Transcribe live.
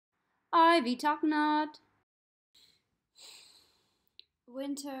Ivy Tucknutt.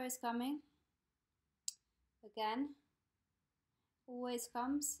 Winter is coming again. Always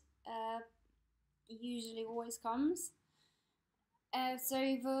comes. Usually always comes. So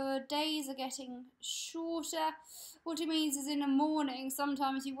the days are getting shorter. What it means is in the morning,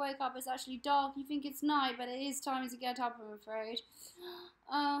 sometimes you wake up, it's actually dark, you think it's night, but it is time to get up, I'm afraid.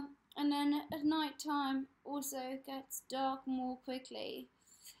 And then at night time also gets dark more quickly.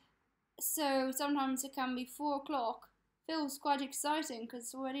 So sometimes it can be 4 o'clock. Feels quite exciting because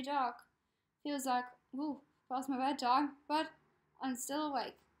it's already dark. Feels like, ooh, past my bedtime, but I'm still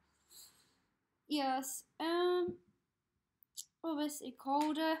awake. Yes, obviously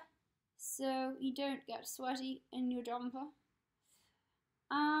colder, so you don't get sweaty in your jumper.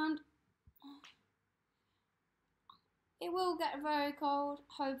 And it will get very cold,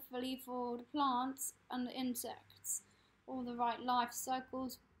 hopefully for the plants and the insects, all the right life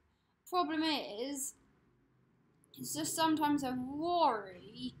cycles. Problem is, it's just sometimes a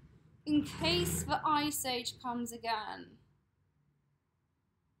worry in case the ice age comes again.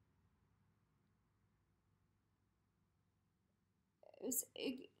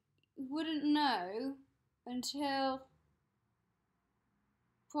 It wouldn't know until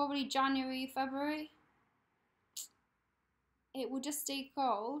probably January, February. It would just stay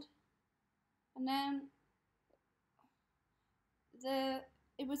cold, and then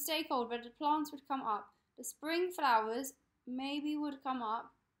it would stay cold, but the plants would come up. The spring flowers maybe would come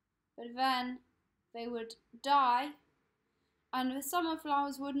up, but then they would die, and the summer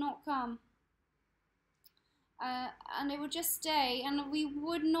flowers would not come. And it would just stay, and we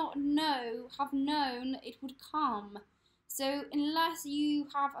would not have known it would come. So unless you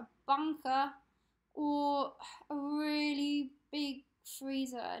have a bunker or a really big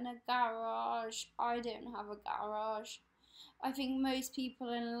freezer in a garage, I don't have a garage. I think most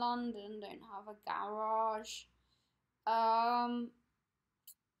people in London don't have a garage.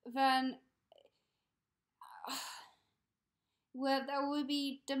 Then where there will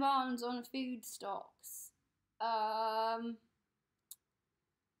be demands on food stocks. And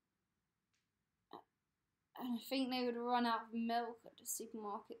I think they would run out of milk at the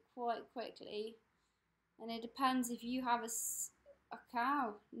supermarket quite quickly. And it depends if you have a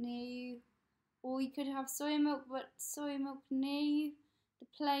cow near you, or you could have soy milk, but soy milk near you, the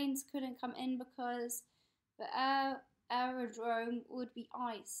planes couldn't come in because the aerodrome would be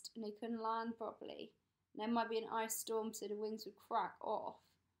iced and they couldn't land properly. And there might be an ice storm, so the wings would crack off.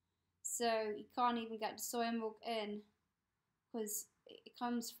 So you can't even get the soy milk in because it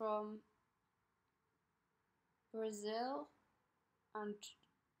comes from Brazil and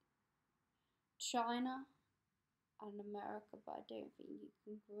China and America, but I don't think you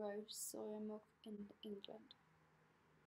can grow soy milk in England.